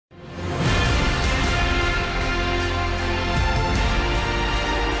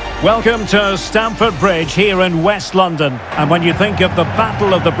Welcome to Stamford Bridge here in West London. And when you think of the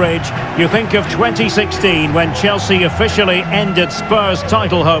Battle of the Bridge, you think of 2016 when Chelsea officially ended Spurs'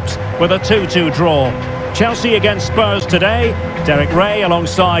 title hopes with a 2-2 draw. Chelsea against Spurs today. Derek Ray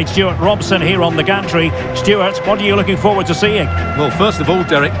alongside Stuart Robson here on the gantry. Stuart, what are you looking forward to seeing? Well, first of all,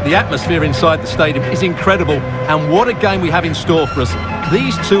 Derek, the atmosphere inside the stadium is incredible. And what a game we have in store for us.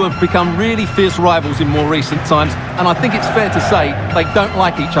 These two have become really fierce rivals in more recent times. And I think it's fair to say they don't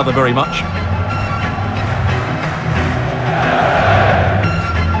like each other very much.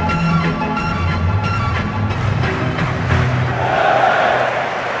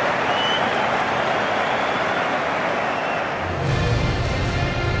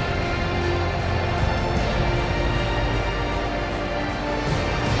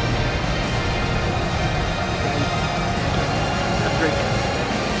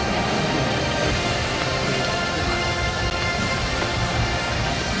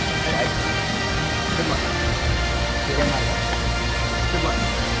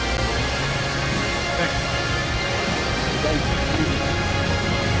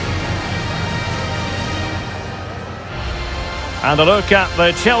 And a look at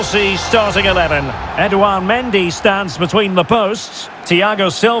the Chelsea starting 11. Edouard Mendy stands between the posts. Thiago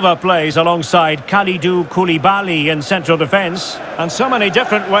Silva plays alongside Kalidou Koulibaly in central defence. And so many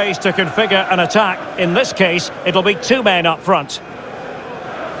different ways to configure an attack. In this case, it'll be two men up front.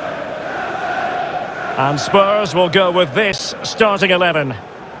 And Spurs will go with this starting 11.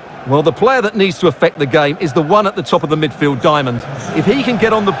 Well, the player that needs to affect the game is the one at the top of the midfield diamond. If he can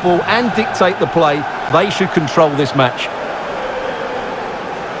get on the ball and dictate the play, they should control this match.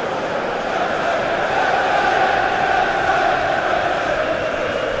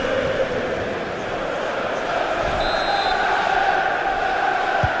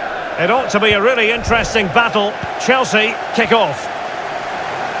 It ought to be a really interesting battle. Chelsea kick off.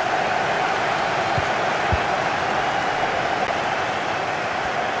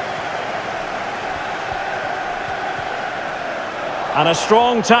 And a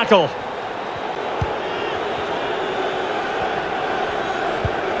strong tackle.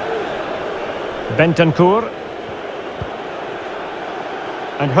 Bentancur.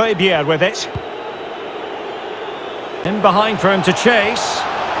 And Højbjerg with it. In behind for him to chase.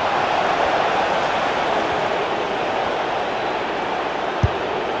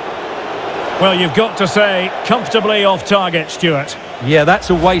 Well, you've got to say, comfortably off target, Stuart. Yeah, that's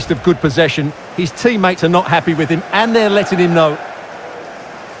a waste of good possession. His teammates are not happy with him, and they're letting him know.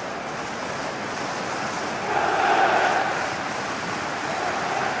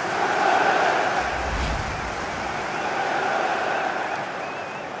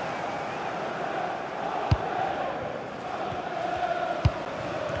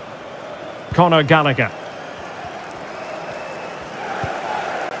 Conor Gallagher.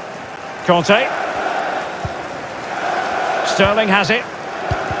 Conte. Sterling has it.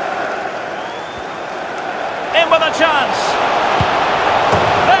 In with a chance.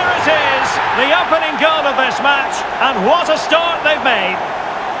 There it is, the opening goal of this match, and what a start they've made.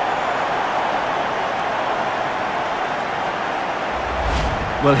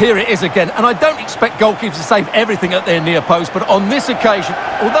 Well, here it is again, and I don't expect goalkeepers to save everything at their near post, but on this occasion,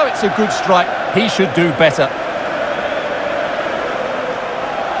 although it's a good strike, he should do better.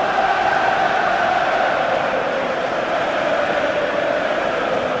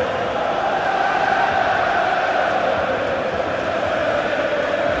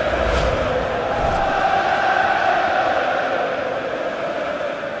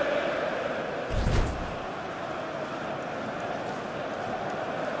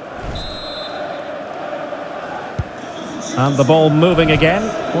 And the ball moving again.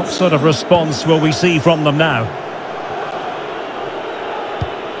 What sort of response will we see from them now?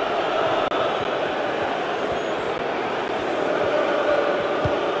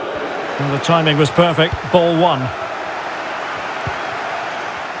 And the timing was perfect. Ball one.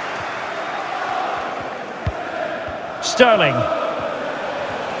 Sterling.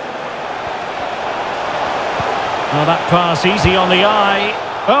 Oh, that pass easy on the eye.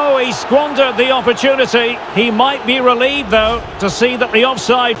 Oh, he squandered the opportunity. He might be relieved, though, to see that the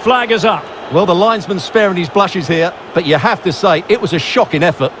offside flag is up. Well, the linesman's sparing his blushes here, but you have to say it was a shocking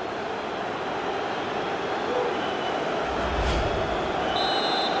effort.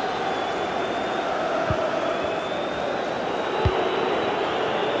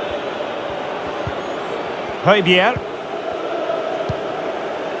 Højbjerg.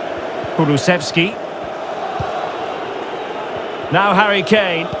 Kulusevski. Now Harry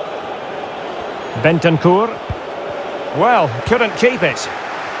Kane. Bentancur. Well, couldn't keep it.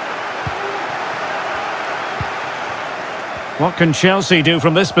 What can Chelsea do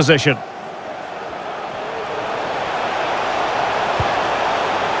from this position?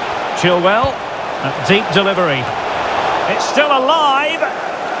 Chilwell, a deep delivery. It's still alive.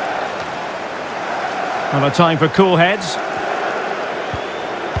 And a time for cool heads.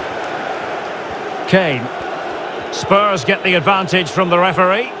 Kane. Spurs get the advantage from the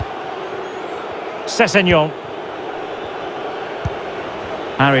referee. Sessegnon.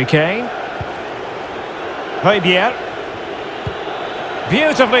 Harry Kane. Højbjerg.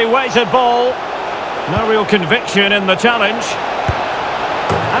 Beautifully weighted ball. No real conviction in the challenge.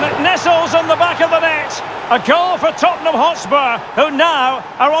 And it nestles on the back of the net. A goal for Tottenham Hotspur, who now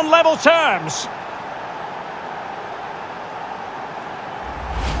are on level terms.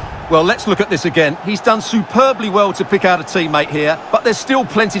 Well, let's look at this again. He's done superbly well to pick out a teammate here, but there's still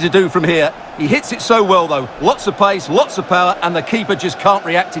plenty to do from here. He hits it so well, though. Lots of pace, lots of power, and the keeper just can't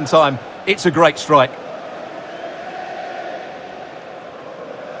react in time. It's a great strike.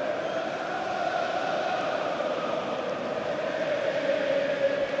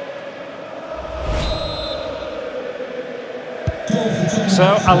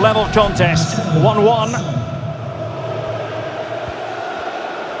 So, a level contest, 1-1.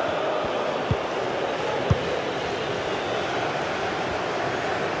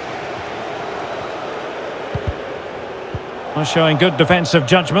 Showing good defensive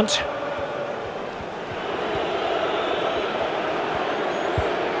judgment.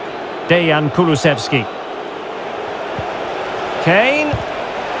 Dejan Kulusevski. Kane.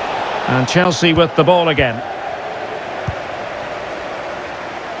 And Chelsea with the ball again.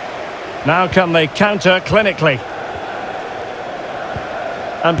 Now can they counter clinically?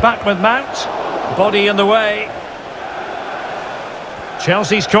 And back with Mount. Body in the way.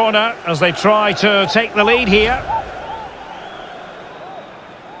 Chelsea's corner as they try to take the lead here.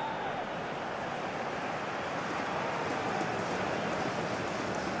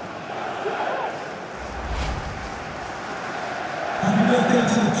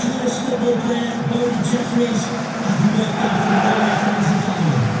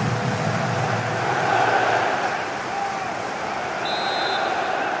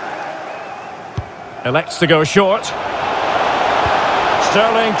 Elects to go short.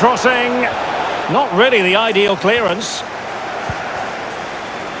 Sterling crossing. Not really the ideal clearance.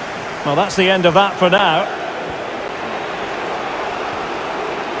 Well, that's the end of that for now.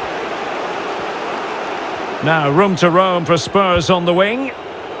 Now room to roam for Spurs on the wing.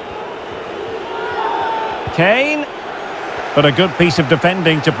 Kane. But a good piece of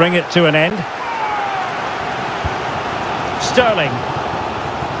defending to bring it to an end. Sterling.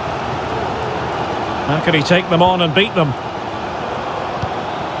 How can he take them on and beat them?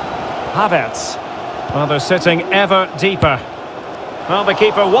 Havertz. Well, they're sitting ever deeper. Well, the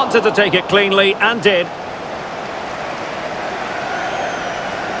keeper wanted to take it cleanly and did.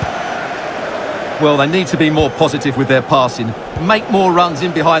 Well, they need to be more positive with their passing. Make more runs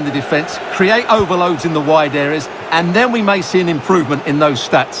in behind the defence, create overloads in the wide areas, and then we may see an improvement in those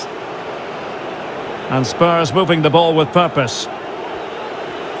stats. And Spurs moving the ball with purpose.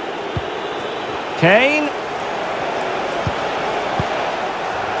 Kane.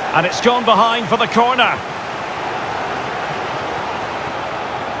 And it's gone behind for the corner.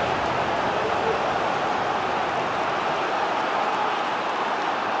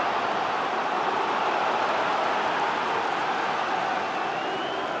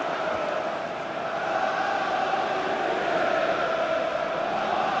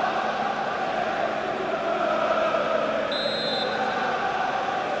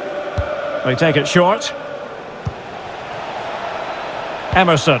 They take it short.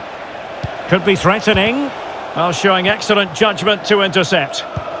 Emerson. Could be threatening, while showing excellent judgment to intercept.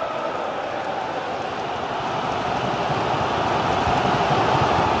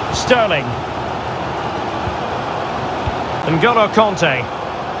 Sterling. N'Golo Kanté.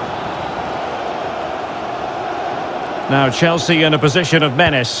 Now Chelsea in a position of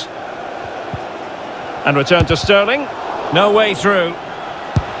menace. And return to Sterling. No way through.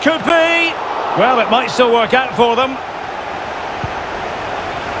 Could be. Well, it might still work out for them.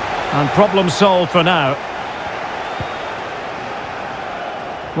 And problem solved for now.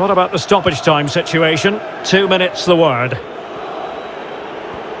 What about the stoppage time situation? 2 minutes the word.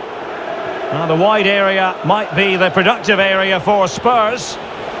 Now the wide area might be the productive area for Spurs.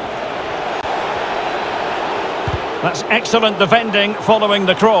 That's excellent defending following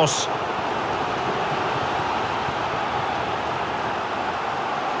the cross.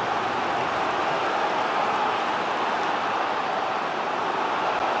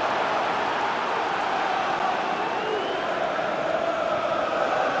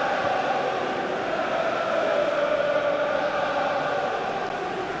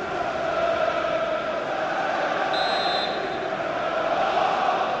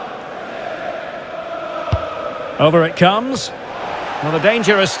 Over it comes. Well, the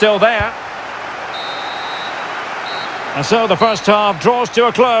danger is still there. And so the first half draws to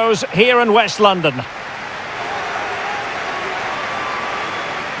a close here in West London.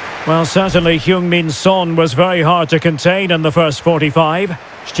 Well, certainly Heung-min Son was very hard to contain in the first 45.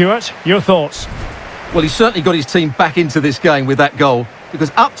 Stuart, your thoughts? Well, he's certainly got his team back into this game with that goal,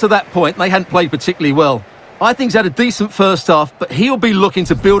 because up to that point, they hadn't played particularly well. I think he's had a decent first half, but he'll be looking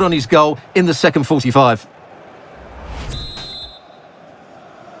to build on his goal in the second 45.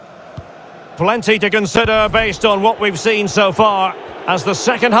 Plenty to consider based on what we've seen so far as the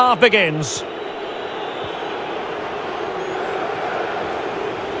second half begins.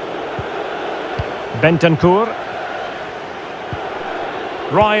 Bentancur.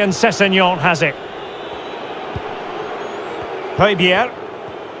 Ryan Sessegnon has it. Højbjerg.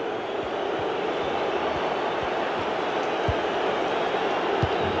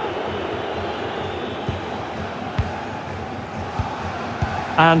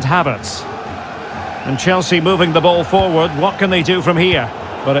 And Havertz. And Chelsea moving the ball forward. What can they do from here?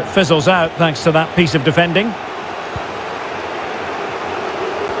 But it fizzles out thanks to that piece of defending.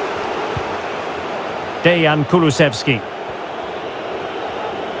 Dejan Kulusevski.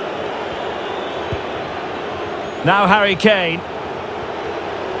 Now Harry Kane.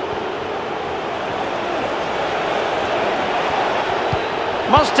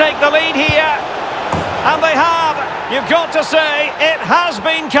 Must take the lead here. And they have. You've got to say, it has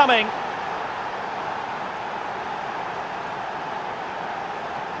been coming.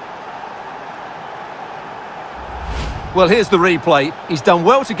 Well, here's the replay. He's done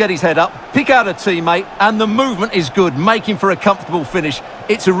well to get his head up, pick out a teammate, and the movement is good, making for a comfortable finish.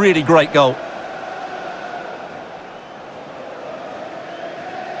 It's a really great goal.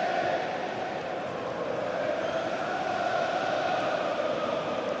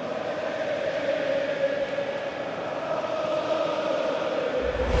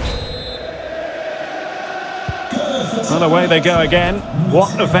 And away they go again.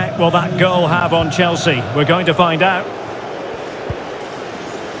 What effect will that goal have on Chelsea? We're going to find out.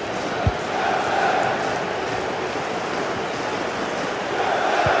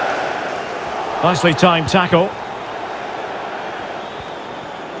 Nicely timed tackle.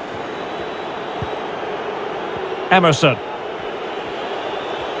 Emerson.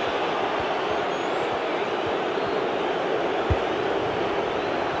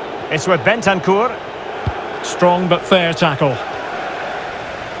 It's with Bentancur. Strong but fair tackle.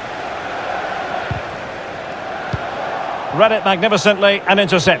 Read it magnificently and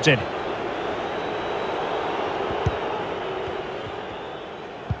intercepted.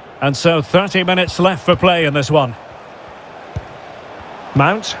 And so 30 minutes left for play in this one.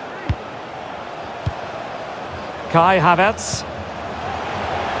 Mount. Kai Havertz.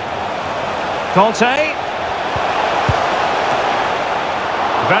 Conte.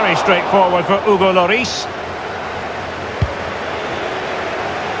 Very straightforward for Hugo Lloris.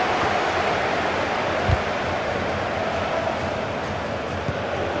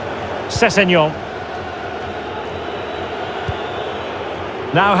 Sessegnon.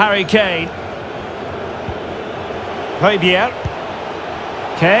 Now Harry Kane. Højbjerg.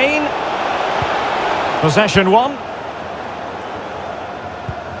 Kane. Possession one.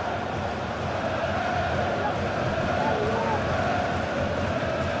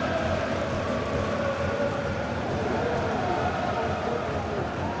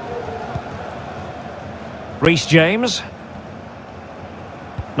 Reece James.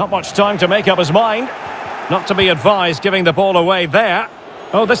 Not much time to make up his mind. Not to be advised giving the ball away there.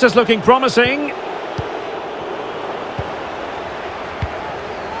 Oh, this is looking promising.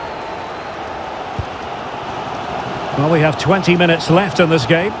 Well, we have 20 minutes left in this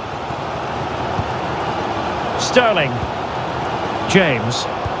game. Sterling. James.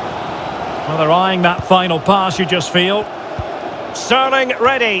 Well, they're eyeing that final pass, you just feel. Sterling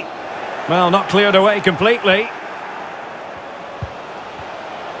ready. Well, not cleared away completely.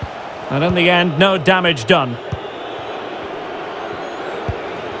 And in the end, no damage done.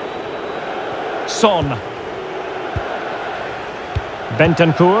 Son.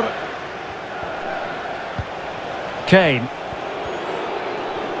 Bentancur. Kane.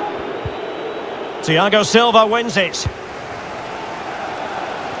 Thiago Silva wins it.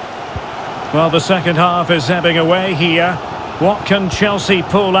 Well, the second half is ebbing away here. What can Chelsea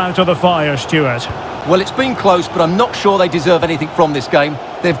pull out of the fire, Stuart? Well, it's been close, but I'm not sure they deserve anything from this game.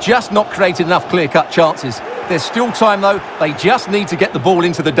 They've just not created enough clear-cut chances. There's still time, though. They just need to get the ball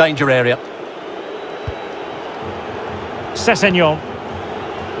into the danger area. Sessegnon.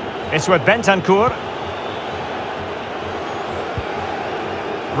 It's with Bentancur.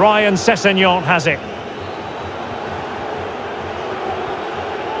 Ryan Sessegnon has it.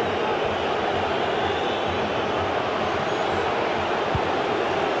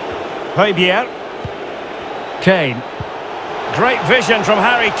 Højbjerg. Kane. Great vision from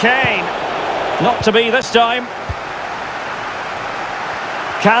Harry Kane. Not to be this time.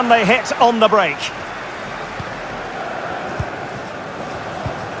 Can they hit on the break?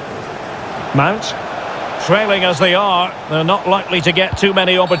 Mount. Trailing as they are, they're not likely to get too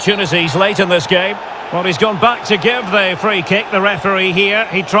many opportunities late in this game. Well, he's gone back to give the free kick, the referee here.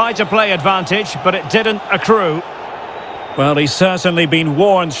 He tried to play advantage, but it didn't accrue. Well, he's certainly been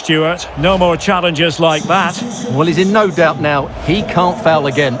warned, Stuart. No more challenges like that. Well, he's in no doubt now. He can't foul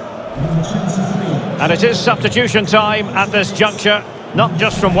again. And it is substitution time at this juncture. Not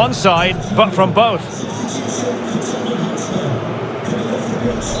just from one side, but from both.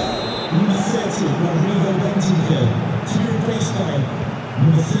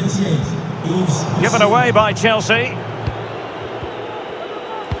 Given away by Chelsea.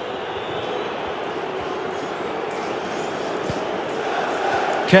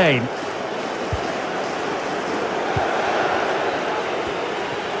 Kane.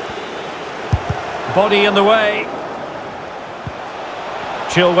 Body in the way.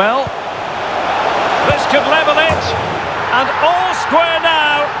 Chilwell. This could level it. And all square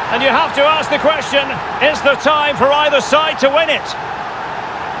now. And you have to ask the question, is there time for either side to win it?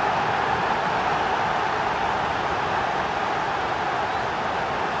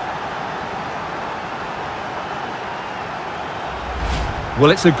 Well,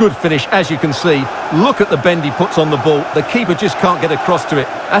 it's a good finish, as you can see. Look at the bend he puts on the ball. The keeper just can't get across to it.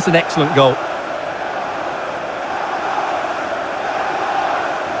 That's an excellent goal.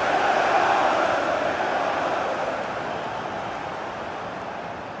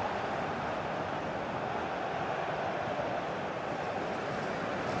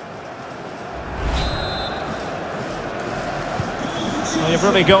 Well, you've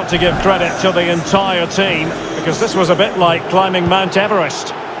really got to give credit to the entire team, because this was a bit like climbing Mount Everest.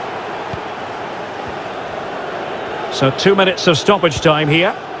 So 2 minutes of stoppage time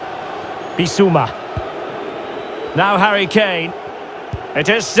here. Bissouma. Now Harry Kane. It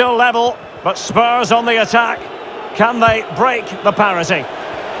is still level, but Spurs on the attack. Can they break the parity?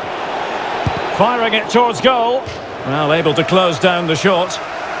 Firing it towards goal. Well, able to close down the shot.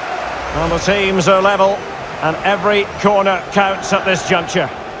 Well, the teams are level, and every corner counts at this juncture.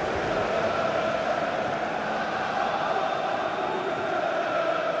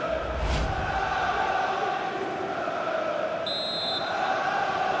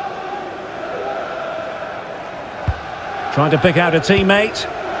 Trying to pick out a teammate.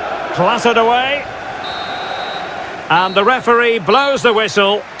 Clattered away. And the referee blows the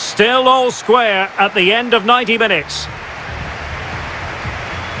whistle. Still all square at the end of 90 minutes.